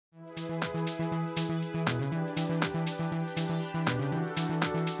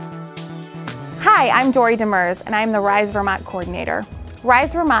Hi, I'm Dory Demers, and I'm the Rise Vermont coordinator.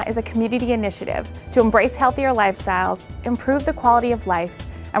 Rise Vermont is a community initiative to embrace healthier lifestyles, improve the quality of life,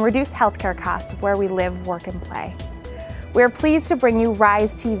 and reduce healthcare costs of where we live, work, and play. We are pleased to bring you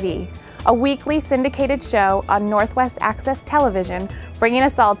Rise TV, a weekly syndicated show on Northwest Access Television, bringing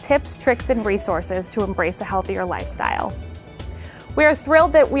us all tips, tricks, and resources to embrace a healthier lifestyle. We are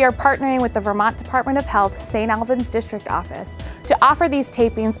thrilled that we are partnering with the Vermont Department of Health St. Albans District Office to offer these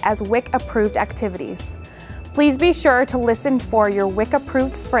tapings as WIC-approved activities. Please be sure to listen for your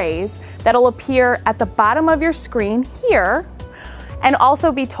WIC-approved phrase that'll appear at the bottom of your screen here and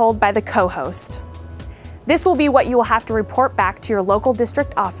also be told by the co-host. This will be what you will have to report back to your local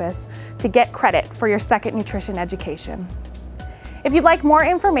district office to get credit for your second nutrition education. If you'd like more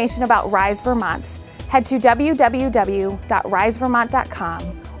information about Rise Vermont, head to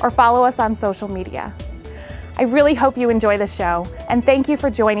www.risevermont.com or follow us on social media. I really hope you enjoy the show, and thank you for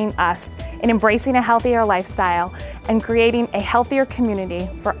joining us in embracing a healthier lifestyle and creating a healthier community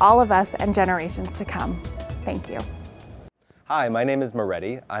for all of us and generations to come. Thank you. Hi, my name is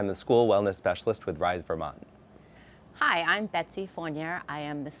Moretti. I'm the School Wellness Specialist with Rise Vermont. Hi, I'm Betsy Fournier. I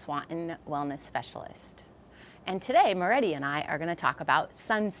am the Swanton Wellness Specialist. And today, Moretti and I are going to talk about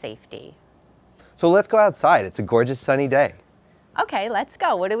sun safety. So let's go outside. It's a gorgeous sunny day. Okay, let's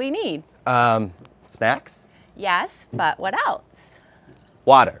go. What do we need? Snacks? Yes, but what else?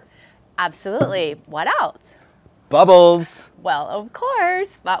 Water. Absolutely. What else? Bubbles. Well, of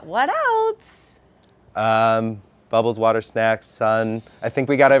course, but what else? Bubbles, water, snacks, sun. I think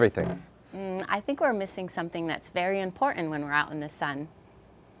we got everything. I think we're missing something that's very important when we're out in the sun.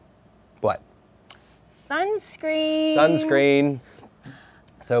 What? Sunscreen. Sunscreen.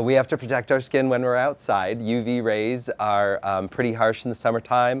 So we have to protect our skin when we're outside. UV rays are pretty harsh in the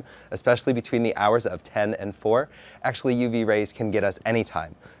summertime, especially between the hours of 10 and 4. Actually, UV rays can get us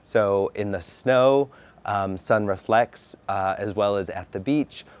anytime. So in the snow, sun reflects, as well as at the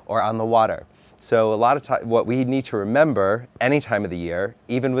beach or on the water. So a lot of time, what we need to remember any time of the year,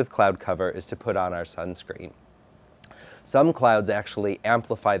 even with cloud cover, is to put on our sunscreen. Some clouds actually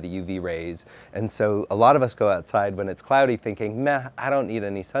amplify the UV rays, and so a lot of us go outside when it's cloudy thinking, meh, I don't need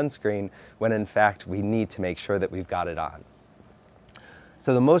any sunscreen, when in fact we need to make sure that we've got it on.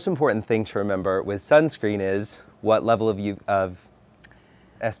 So the most important thing to remember with sunscreen is what level of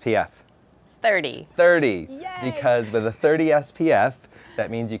SPF? 30. 30. Yay! Because with a 30 SPF,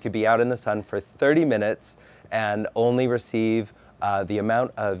 that means you could be out in the sun for 30 minutes and only receive the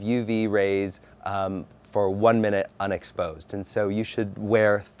amount of UV rays for 1 minute unexposed. And so you should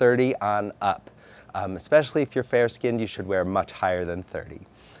wear 30 on up. Especially if you're fair-skinned, you should wear much higher than 30.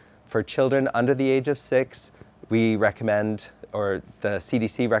 For children under the age of 6, we recommend, or the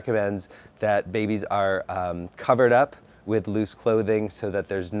CDC recommends, that babies are covered up with loose clothing so that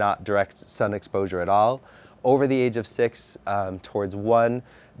there's not direct sun exposure at all. Over the age of 6, towards 1,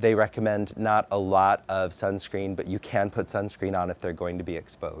 they recommend not a lot of sunscreen, but you can put sunscreen on if they're going to be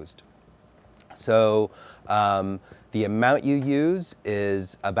exposed. So the amount you use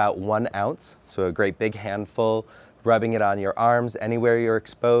is about 1 ounce, so a great big handful, rubbing it on your arms, anywhere you're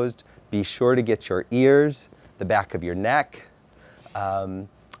exposed. Be sure to get your ears, the back of your neck, and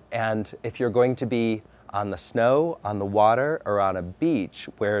if you're going to be on the snow, on the water, or on a beach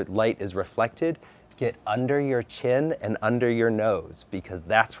where light is reflected, get under your chin and under your nose, because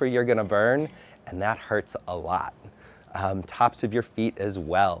that's where you're gonna burn, and that hurts a lot. Tops of your feet as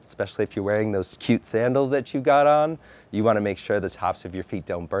well, especially if you're wearing those cute sandals that you've got on. You want to make sure the tops of your feet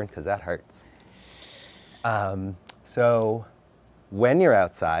don't burn because that hurts. So when you're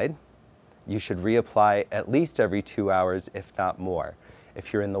outside, you should reapply at least every 2 hours, if not more.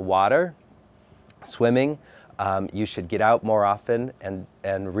 If you're in the water, swimming, you should get out more often and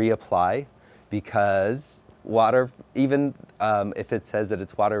reapply, because water, even if it says that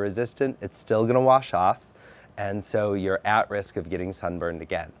it's water resistant, it's still going to wash off. And so you're at risk of getting sunburned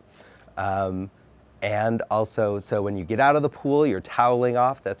again. And also, so when you get out of the pool, you're toweling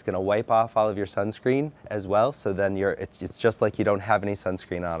off, that's gonna wipe off all of your sunscreen as well, so then it's just like you don't have any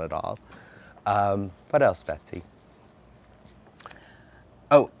sunscreen on at all. What else, Betsy?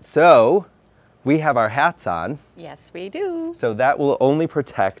 Oh, so we have our hats on. Yes, we do. So that will only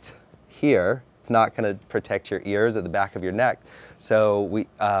protect here. It's not going to protect your ears or the back of your neck. So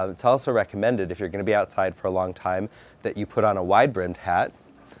it's also recommended, if you're going to be outside for a long time, that you put on a wide-brimmed hat.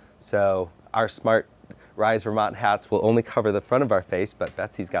 So our smart Rise Vermont hats will only cover the front of our face, but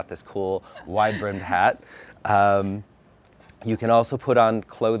Betsy's got this cool wide-brimmed hat. You can also put on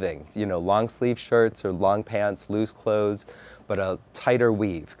clothing, you know, long sleeve shirts or long pants, loose clothes, but a tighter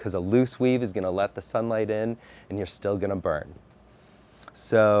weave, because a loose weave is going to let the sunlight in and you're still going to burn.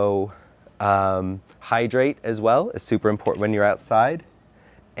 So Hydrate as well is super important when you're outside.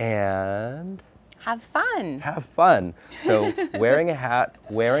 And have fun. Have fun. So wearing a hat,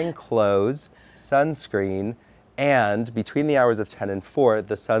 wearing clothes, sunscreen, and between the hours of 10 and 4,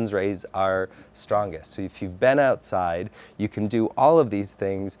 the sun's rays are strongest. So if you've been outside, you can do all of these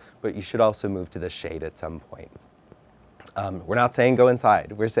things, but you should also move to the shade at some point. We're not saying go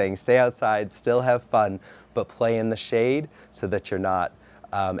inside. We're saying stay outside, still have fun, but play in the shade so that you're not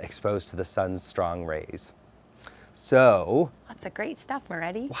exposed to the sun's strong rays. So, lots of great stuff,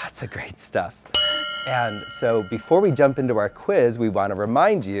 Moretti. Lots of great stuff. And so before we jump into our quiz, we want to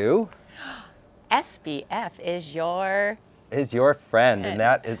remind you SPF is your friend, and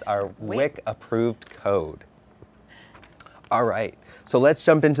that is our WIC approved code. All right, so let's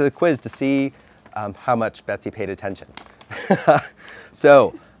jump into the quiz to see how much Betsy paid attention.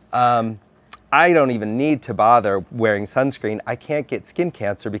 So, I don't even need to bother wearing sunscreen. I can't get skin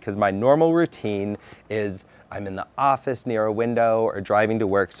cancer because my normal routine is I'm in the office near a window or driving to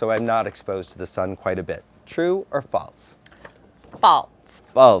work, so I'm not exposed to the sun quite a bit. True or false? False.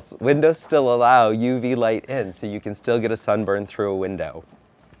 False. Windows still allow UV light in, so you can still get a sunburn through a window.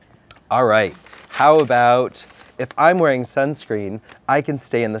 All right, how about if I'm wearing sunscreen, I can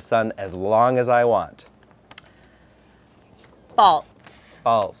stay in the sun as long as I want? False.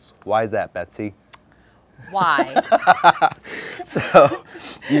 False. Why is that, Betsy? Why? So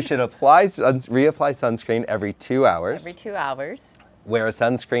you should reapply sunscreen every 2 hours. Every 2 hours. Wear a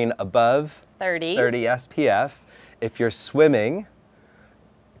sunscreen above 30 SPF. If you're swimming,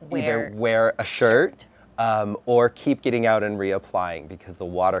 either wear a shirt. Or keep getting out and reapplying because the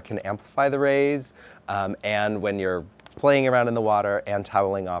water can amplify the rays, and when you're playing around in the water and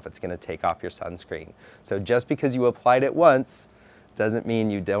toweling off, it's going to take off your sunscreen. So just because you applied it once doesn't mean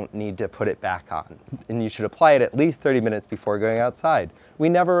you don't need to put it back on. And you should apply it at least 30 minutes before going outside. We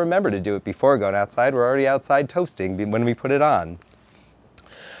never remember to do it before going outside. We're already outside toasting when we put it on.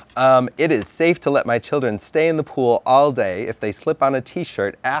 It is safe to let my children stay in the pool all day if they slip on a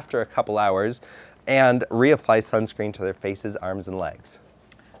t-shirt after a couple hours and reapply sunscreen to their faces, arms, and legs.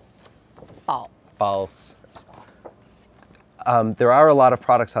 False. False. There are a lot of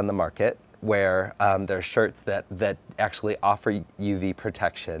products on the market where there are shirts that actually offer UV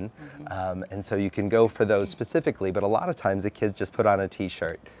protection, and so you can go for those specifically, but a lot of times the kids just put on a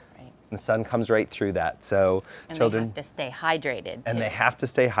t-shirt. Right. The sun comes right through that, so children... And they have to stay hydrated, And too. they have to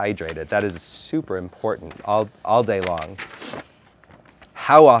stay hydrated. That is super important all day long.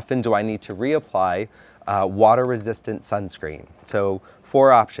 How often do I need to reapply water-resistant sunscreen? So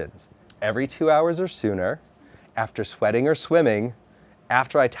 4 options. Every 2 hours or sooner, after sweating or swimming,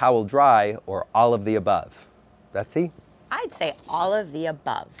 after I towel dry, or all of the above. Betsy? I'd say all of the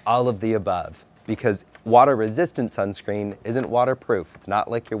above. All of the above, because water-resistant sunscreen isn't waterproof. It's not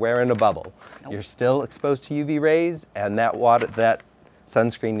like you're wearing a bubble. Nope. You're still exposed to UV rays, and that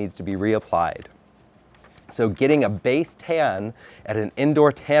sunscreen needs to be reapplied. So getting a base tan at an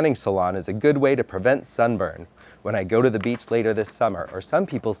indoor tanning salon is a good way to prevent sunburn when I go to the beach later this summer. Or some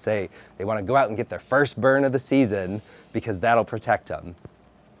people say they want to go out and get their first burn of the season because that'll protect them.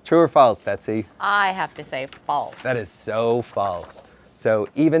 True or false, Betsy? I have to say false. That is so false. So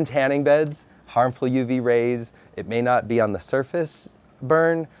even tanning beds, harmful UV rays, it may not be on the surface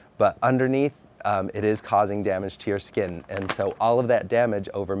burn, but underneath, it is causing damage to your skin. And so all of that damage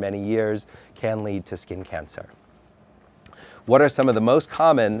over many years can lead to skin cancer. What are some of the most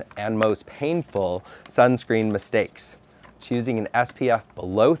common and most painful sunscreen mistakes? Choosing an SPF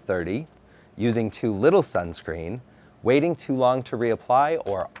below 30, using too little sunscreen, waiting too long to reapply,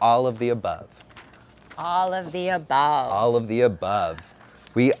 or all of the above? All of the above. All of the above.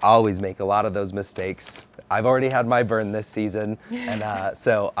 We always make a lot of those mistakes. I've already had my burn this season, and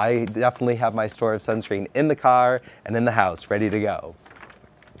so I definitely have my store of sunscreen in the car and in the house ready to go.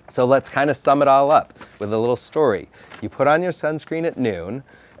 So let's kind of sum it all up with a little story. You put on your sunscreen at noon,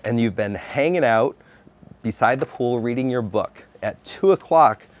 and you've been hanging out beside the pool reading your book. At 2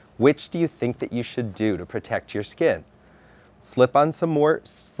 o'clock, which do you think that you should do to protect your skin? Slip on some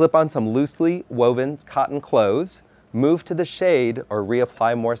loosely woven cotton clothes, move to the shade, or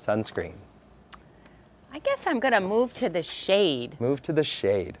reapply more sunscreen? I guess I'm gonna move to the shade. Move to the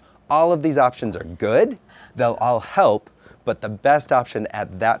shade. All of these options are good. They'll all help, but the best option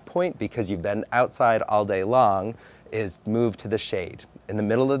at that point, because you've been outside all day long, is move to the shade. In the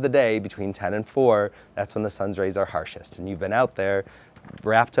middle of the day, between 10 and 4, that's when the sun's rays are harshest, and you've been out there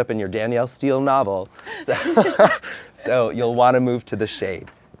wrapped up in your Danielle Steele novel, so you'll want to move to the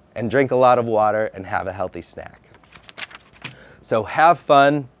shade and drink a lot of water and have a healthy snack. So have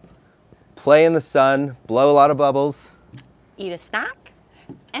fun, play in the sun, blow a lot of bubbles. Eat a snack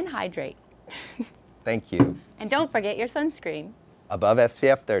and hydrate. Thank you. And don't forget your sunscreen. Above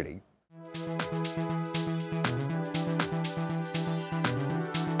SPF 30.